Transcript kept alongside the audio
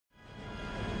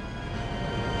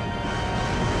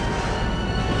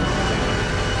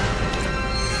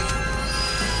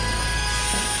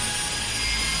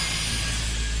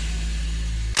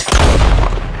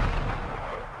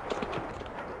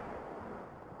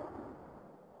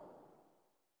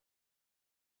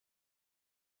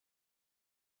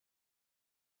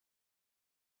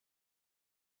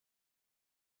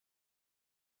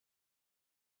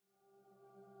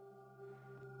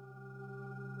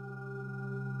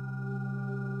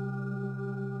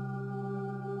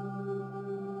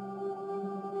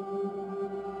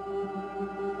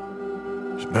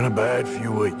Been a bad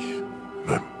few weeks,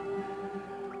 but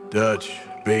Dutch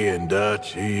being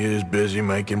Dutch, he is busy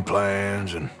making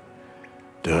plans, and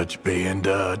Dutch being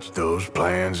Dutch, those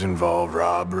plans involve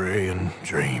robbery and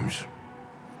dreams.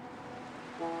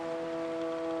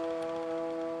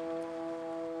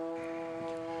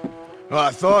 Well,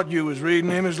 I thought you was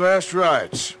reading him his last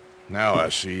rites. Now I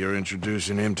see you're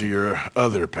introducing him to your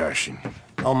other passion.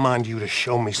 I'll mind you to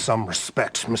show me some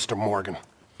respect, Mr. Morgan.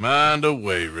 Mind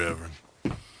away, Reverend.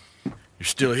 You're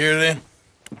still here, then?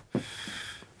 I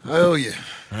owe you.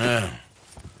 Yeah.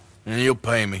 And you'll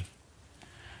pay me.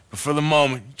 But for the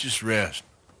moment, just rest.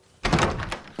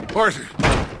 Arthur,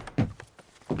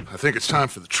 I think it's time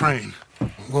for the train.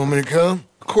 Want me to come?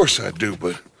 Of course I do,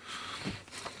 but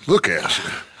look at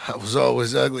you. I was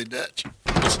always ugly, Dutch.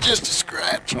 It's just a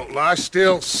scratch. Don't lie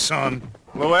still, son.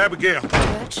 Hello, Abigail.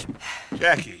 Dutch,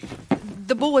 Jackie.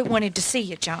 the boy wanted to see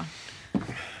you, John.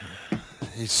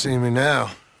 He's seen me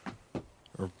now.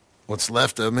 Or what's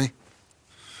left of me.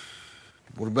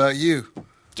 What about you?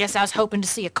 Guess I was hoping to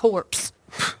see a corpse.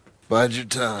 Bide your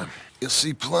time. You'll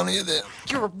see plenty of them.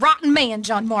 You're a rotten man,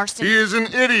 John Marston. He is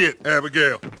an idiot,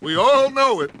 Abigail. We all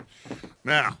know it.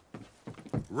 Now,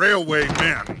 railway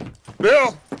men.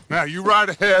 Bill, now you ride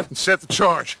ahead and set the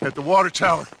charge at the water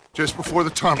tower just before the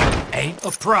tunnel. Ain't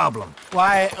a problem.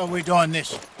 Why are we doing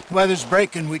this? Weather's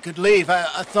breaking, we could leave.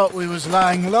 I thought we was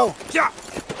lying low. Yeah,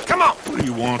 come on. What do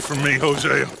you want from me,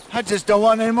 Hosea? I just don't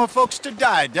want any more folks to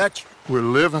die, Dutch. We're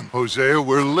living, Hosea,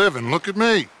 we're living. Look at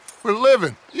me. We're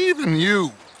living, even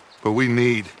you. But we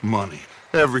need money.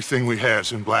 Everything we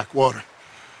has in Blackwater.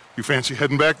 You fancy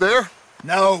heading back there?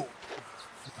 No.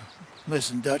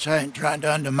 Listen, Dutch, I ain't trying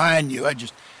to undermine you. I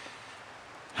just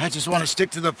want to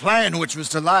stick to the plan, which was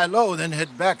to lie low, then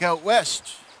head back out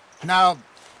west. Now,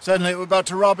 suddenly we're about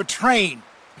to rob a train.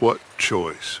 What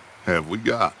choice have we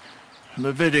got?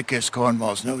 Leviticus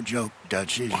Cornwall's no joke,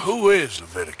 Dutch. Who is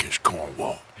Leviticus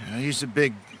Cornwall? He's a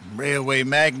big railway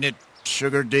magnate,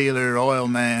 sugar dealer, oil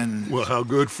man. Well, how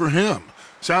good for him.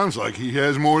 Sounds like he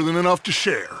has more than enough to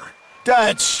share.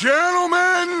 Dutch!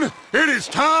 Gentlemen, it is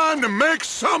time to make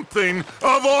something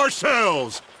of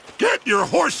ourselves. Get your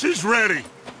horses ready.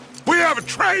 We have a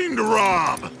train to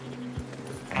rob.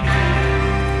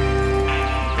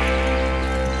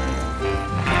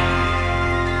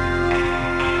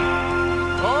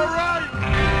 All right,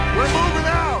 we're moving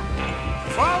out.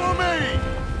 Follow me.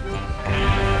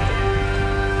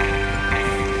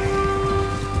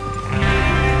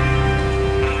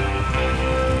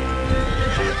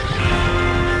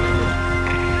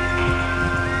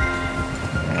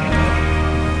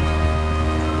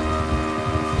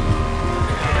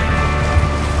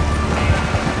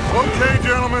 Okay,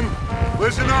 gentlemen,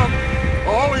 listen up,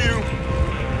 all of you.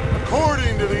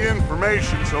 According to the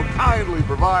information so kindly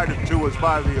provided to us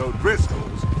by the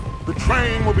O'Driscolls, the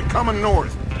train will be coming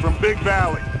north from Big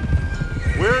Valley.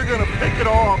 We're gonna pick it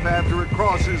off after it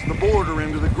crosses the border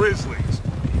into the Grizzlies.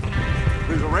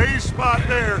 There's a raised spot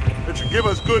there that should give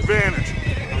us good vantage.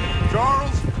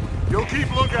 Charles, you'll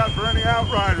keep lookout for any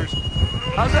outriders.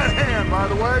 How's that hand, by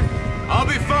the way? I'll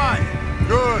be fine.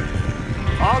 Good.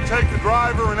 I'll take the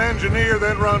driver and engineer,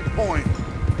 then run point.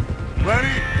 Lenny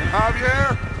and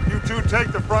Javier, you two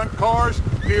take the front cars,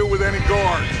 deal with any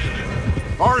guards.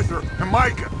 Arthur and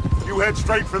Micah, you head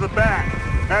straight for the back.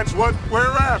 That's what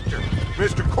we're after.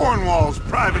 Mr. Cornwall's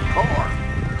private car.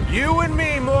 You and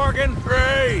me, Morgan.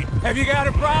 Great! Have you got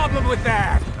a problem with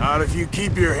that? Not if you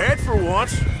keep your head for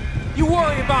once. You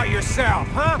worry about yourself,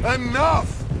 huh?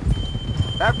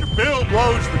 Enough! After Bill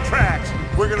blows the tracks,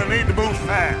 we're gonna need to move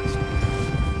fast.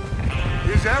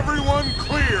 Is everyone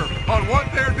clear on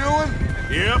what they're doing?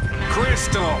 Yep.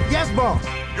 Crystal. Yes, boss.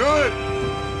 Good.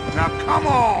 Now come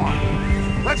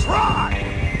on. Let's ride.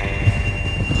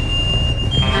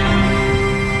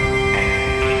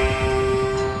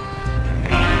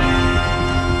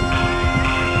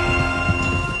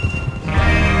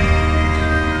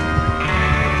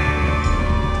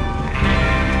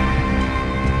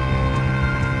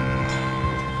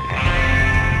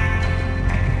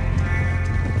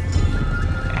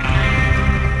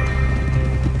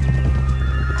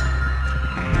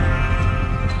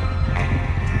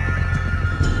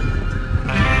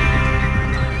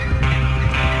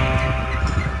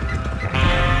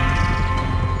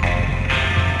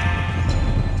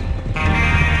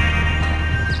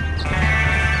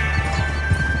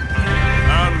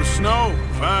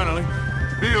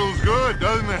 Feels good,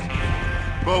 doesn't it?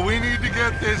 But we need to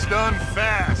get this done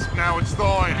fast, now it's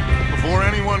thawing, before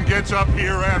anyone gets up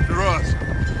here after us.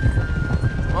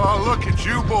 Oh, look at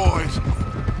you boys.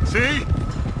 See?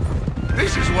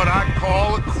 This is what I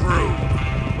call a crew.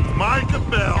 Micah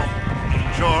Bell,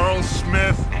 Charles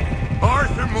Smith,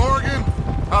 Arthur Morgan,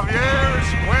 Javier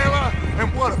Escuela,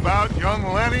 and what about young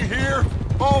Lenny here?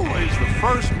 Always the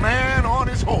first man on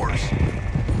his horse.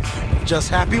 Just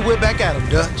happy we're back at him,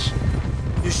 Dutch.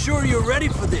 You sure you're ready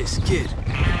for this, kid?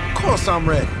 Of course I'm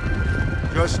ready.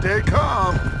 Just stay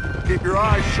calm. Keep your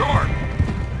eyes sharp.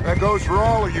 That goes for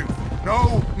all of you.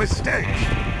 No mistakes.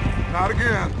 Not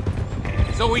again.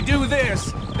 So we do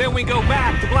this, then we go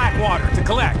back to Blackwater to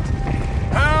collect.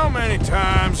 How many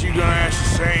times you gonna ask the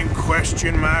same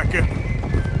question, Micah?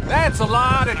 That's a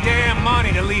lot of damn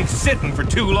money to leave sitting for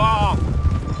too long.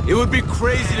 It would be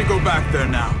crazy to go back there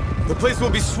now. The place will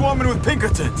be swarming with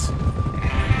Pinkertons.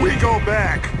 We go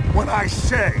back when I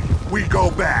say we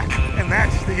go back, and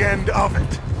that's the end of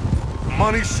it.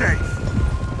 Money's safe.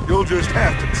 You'll just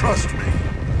have to trust me.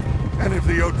 And if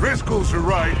the O'Driscolls are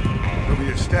right, there'll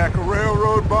be a stack of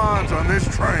railroad bonds on this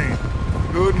train.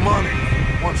 Good money,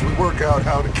 once we work out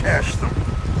how to cash them.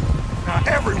 Now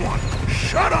everyone,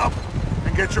 shut up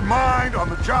and get your mind on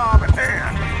the job at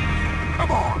hand.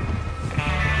 Come on.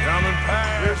 Coming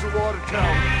past. There's the water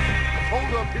tower.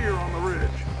 Hold up here on the ridge.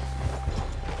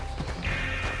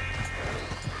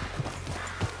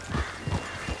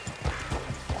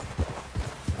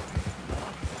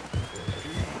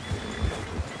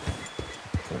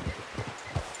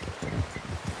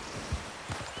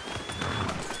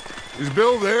 Is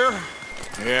Bill there?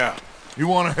 Yeah. You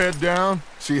want to head down?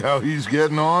 See how he's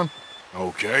getting on?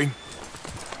 Okay.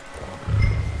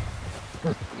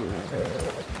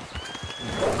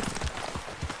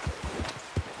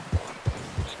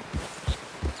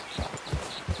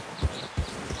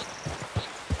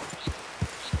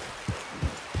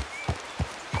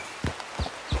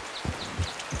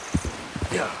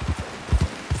 Yeah.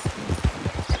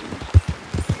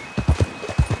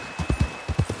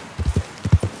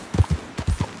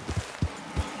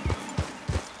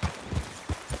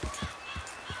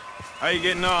 How you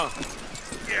getting on?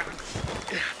 Yeah.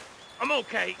 I'm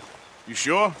okay. You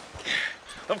sure?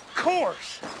 Of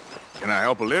course. Can I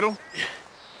help a little?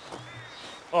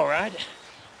 All right.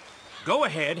 Go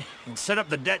ahead and set up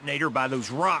the detonator by those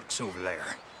rocks over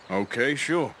there. Okay,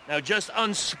 sure. Now just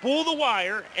unspool the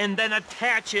wire and then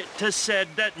attach it to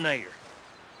said detonator.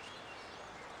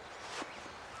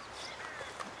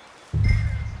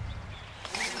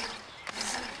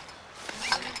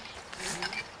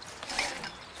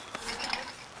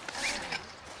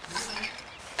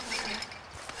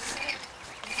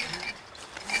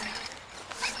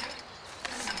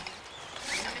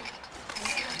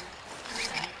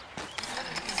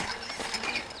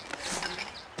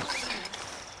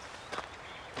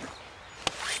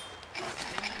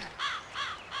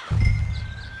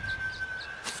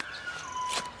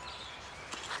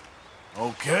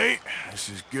 Okay, this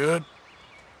is good.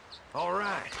 All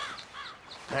right.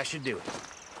 That should do it.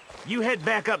 You head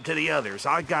back up to the others.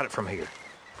 I got it from here.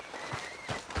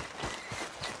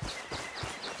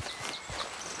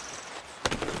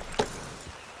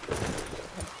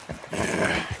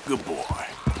 Yeah, good boy.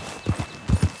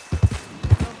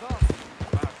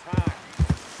 About time.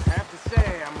 I have to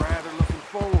say, I'm rather looking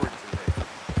forward to this.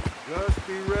 Just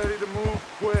be ready to move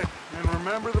quick. And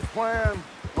remember the plan.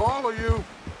 All of you.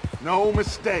 No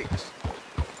mistakes.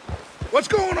 What's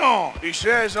going on? He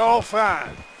says all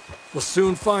fine. We'll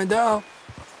soon find out.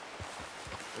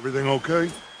 Everything okay?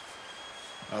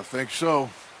 I think so.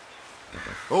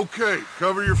 Okay,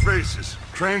 cover your faces.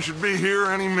 Train should be here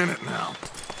any minute now.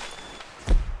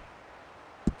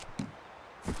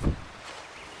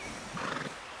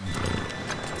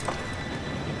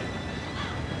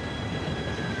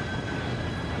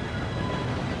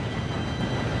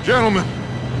 Gentlemen,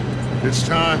 it's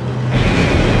time.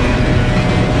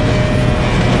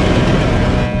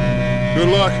 Good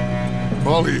luck,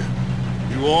 all of you.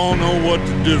 You all know what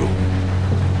to do.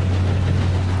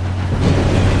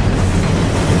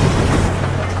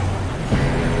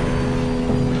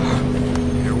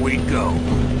 Here we go.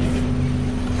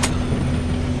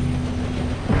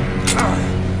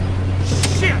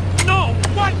 Shit! No!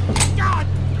 What? God!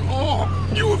 Oh,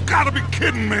 you have got to be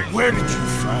kidding me! Where did you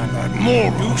find that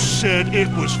moron? You said it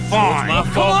was fine. My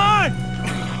Come fault.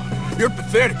 on! You're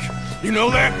pathetic. You know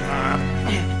that?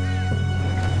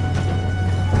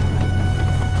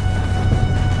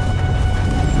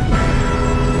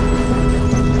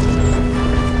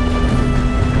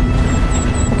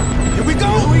 Here we go!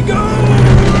 Here we go!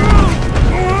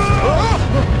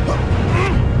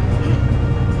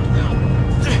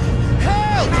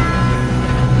 Help!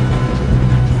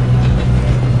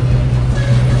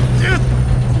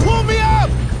 Pull me up!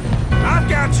 I've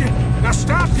got you. Now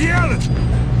stop yelling.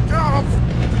 Oh,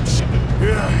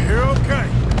 Yeah, you're okay.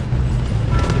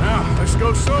 Now, let's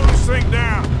go slow this thing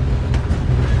down.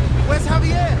 Where's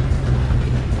Javier?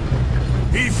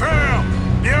 He fell.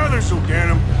 The others will get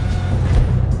him.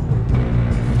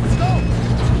 Let's go.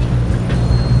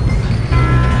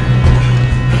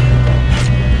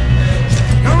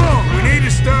 Come on, we need to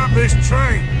stop this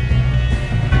train.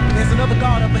 There's another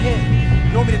guard up ahead.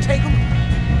 You want me to take him?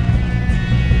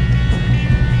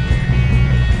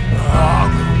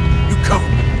 You cover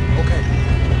me. Okay.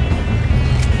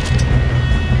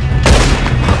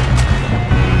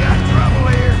 Got trouble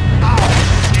here.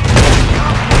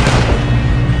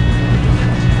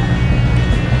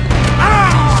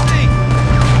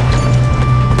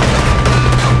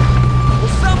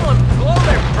 Will someone blow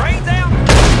their brains out?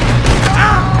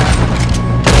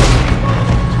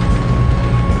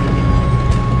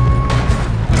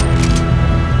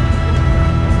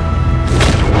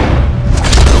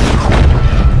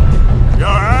 You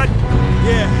alright?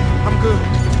 Yeah, I'm good.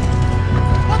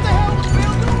 What the hell was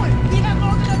Bill doing? He had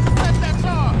long enough to press that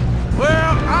charge.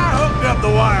 Well, I hooked up the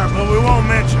wire, but we won't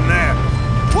mention that.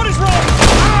 What is wrong?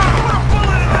 Put a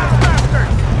bullet in that bastard!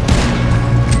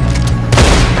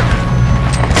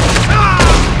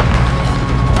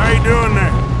 How you doing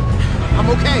there? I'm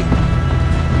okay.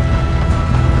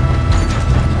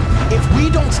 If we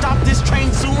don't stop this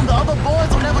train soon, the other boys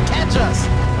will never catch us.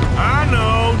 I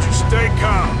know, just stay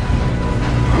calm.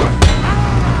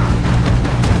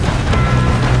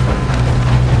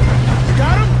 You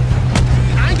got him?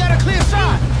 I ain't got a clear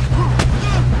shot.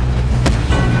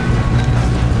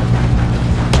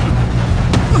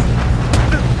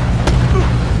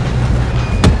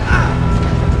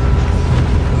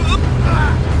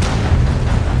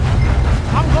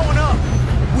 I'm going up.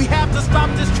 We have to stop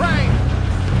this train.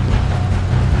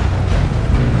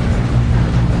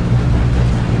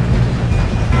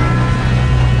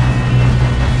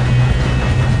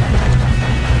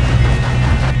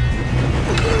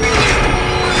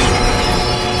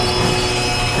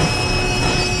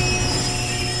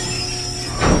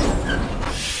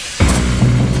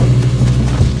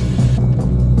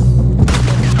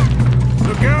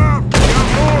 Look out! We got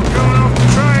more coming off the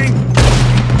train.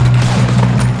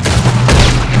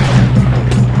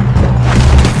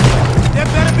 There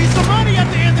better be some money at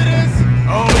the end of this.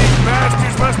 All these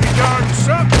bastards must be guarding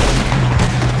something.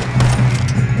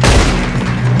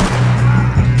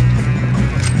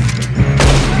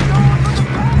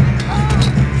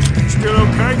 Still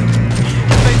okay?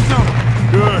 Say so.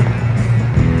 Good.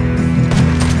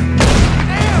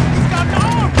 Damn, he's got an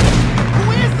arm. Who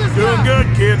is this Doing guy? good,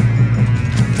 kid.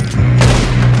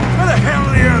 Where the hell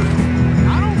are the others?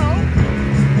 I don't know.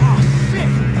 Oh, shit.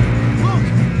 Look,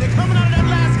 they're coming out of that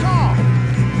last car.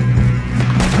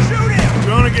 Shoot him!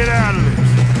 Gonna get out of this.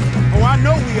 Oh, I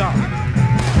know we are.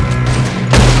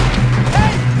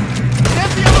 Hey!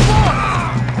 There's the other boy!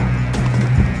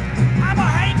 I'ma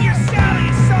hang your salad,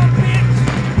 you son of a bitch!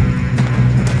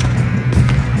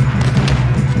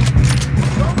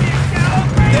 Throw me a shallow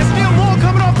grave! There's still more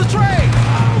coming off the train!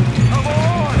 Come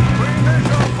on, bring this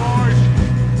up, boys.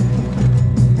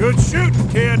 Good shooting,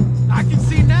 kid. I can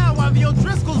see now why the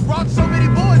O'Driscolls brought so many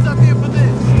boys up here for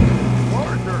this.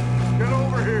 Partner, get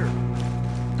over here.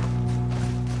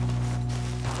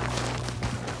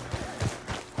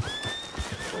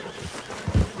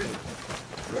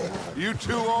 You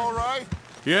two all right?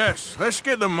 Yes, let's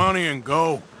get the money and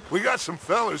go. We got some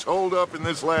fellas holed up in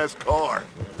this last car.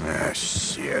 Ah,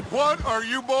 shit. What are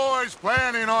you boys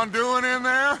planning on doing in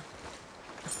there?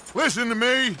 Listen to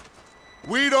me.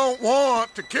 We don't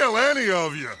want to kill any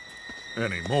of you.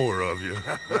 Any more of you.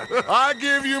 I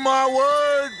give you my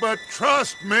word, but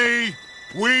trust me,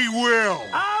 we will.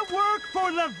 I work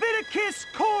for Leviticus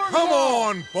Cornwall! Come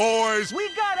on, boys. We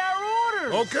got our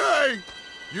orders! Okay.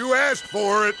 You asked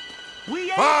for it.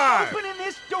 We ain't 5, opening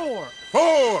this door!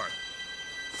 4,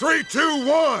 3, 2,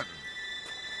 1.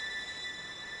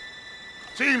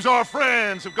 Seems our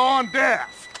friends have gone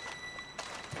deaf.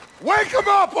 Wake them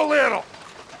up a little!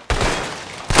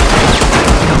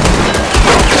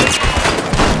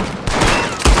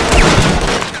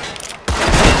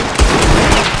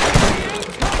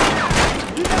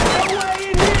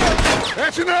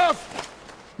 That's enough!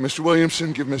 Mr.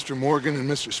 Williamson, give Mr. Morgan and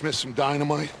Mr. Smith some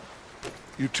dynamite.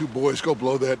 You two boys go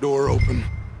blow that door open.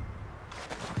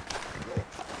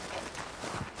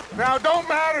 Now, it don't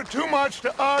matter too much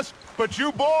to us, but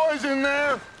you boys in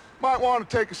there might want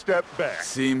to take a step back.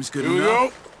 Seems good Here we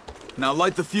enough. go. Now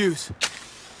light the fuse.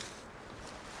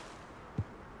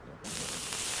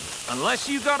 Unless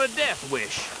you got a death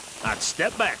wish, I'd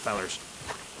step back, fellers.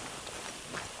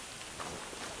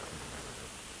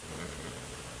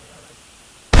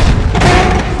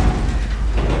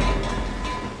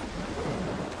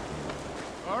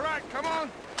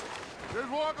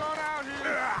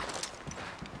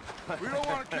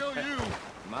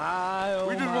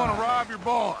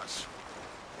 boss.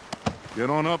 Get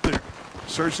on up there.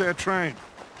 Search that train.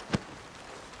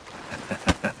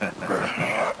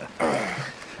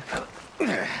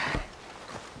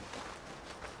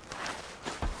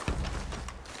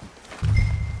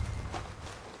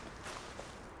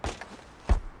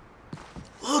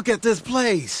 Look at this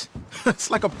place. It's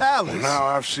like a palace. Well, now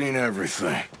I've seen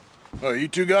everything. Oh, you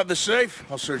two got the safe?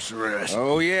 I'll search the rest.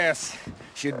 Oh, yes.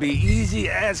 Should be easy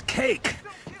as cake.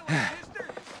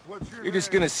 You're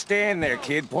just gonna stand there,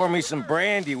 kid. Pour me some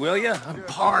brandy, will you? I'm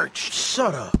parched.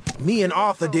 Shut up. Me and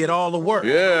Arthur did all the work.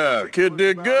 Yeah, the kid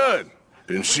did good.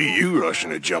 Didn't see you rushing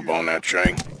to jump on that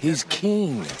train. He's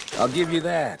keen. I'll give you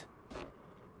that.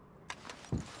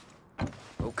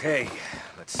 Okay,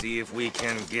 let's see if we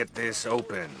can get this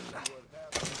open.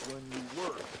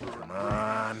 Come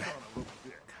on.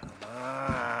 Come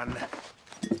on.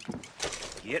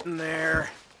 Get in there.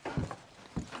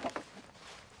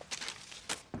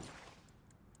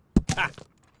 Ha!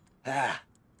 Ah.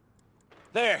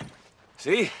 There.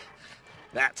 See?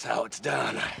 That's how it's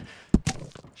done.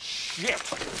 Shit!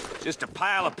 Just a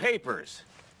pile of papers.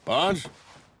 Bonds?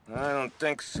 I don't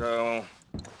think so.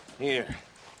 Here.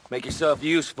 Make yourself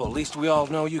useful. At least we all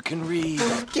know you can read.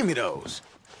 Give me those.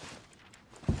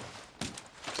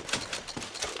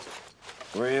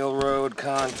 Railroad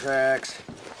contracts,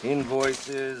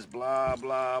 invoices, blah,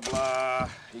 blah, blah.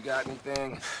 You got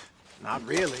anything? Not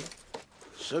really.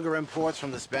 Sugar imports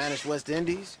from the Spanish West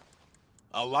Indies.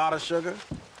 A lot of sugar.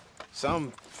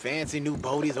 Some fancy new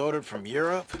boat he's ordered from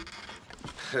Europe.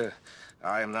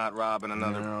 I am not robbing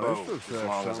another boat as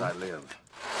long as I live.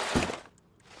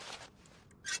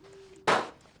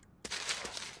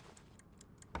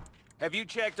 Have you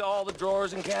checked all the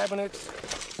drawers and cabinets?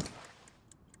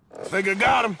 I think I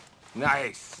got him.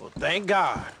 Nice. Well, thank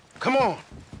God. Come on.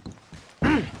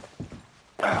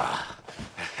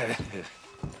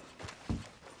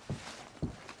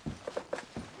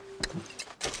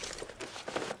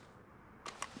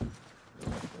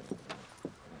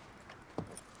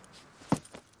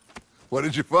 What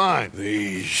did you find?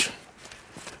 These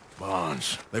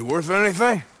bonds. They worth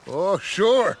anything? Oh,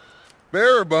 sure.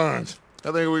 Bearer bonds.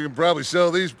 I think we can probably sell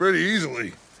these pretty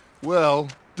easily. Well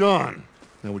done.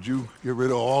 Now, would you get rid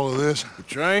of all of this? The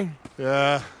train?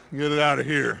 Yeah, get it out of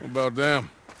here. What about them?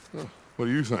 What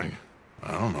do you think?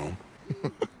 I don't know.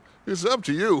 It's up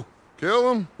to you.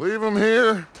 Kill them, leave them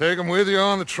here, take them with you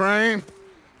on the train.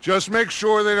 Just make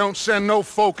sure they don't send no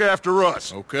folk after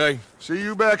us. Okay. See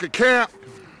you back at camp.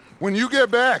 When you get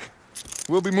back,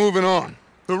 we'll be moving on.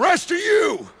 The rest of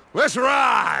you, let's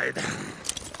ride!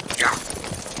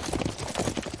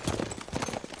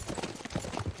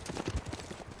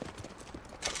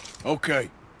 Okay.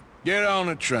 Get on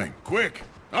the train. Quick.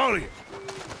 All of you.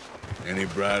 Any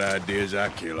bright ideas, I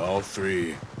kill all three of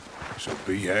you. So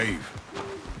behave.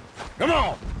 Come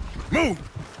on! Move!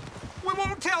 We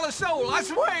won't tell a soul, I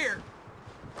swear!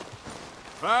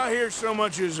 If I hear so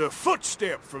much as a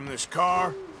footstep from this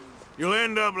car, you'll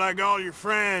end up like all your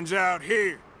friends out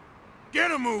here.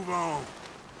 Get a move on.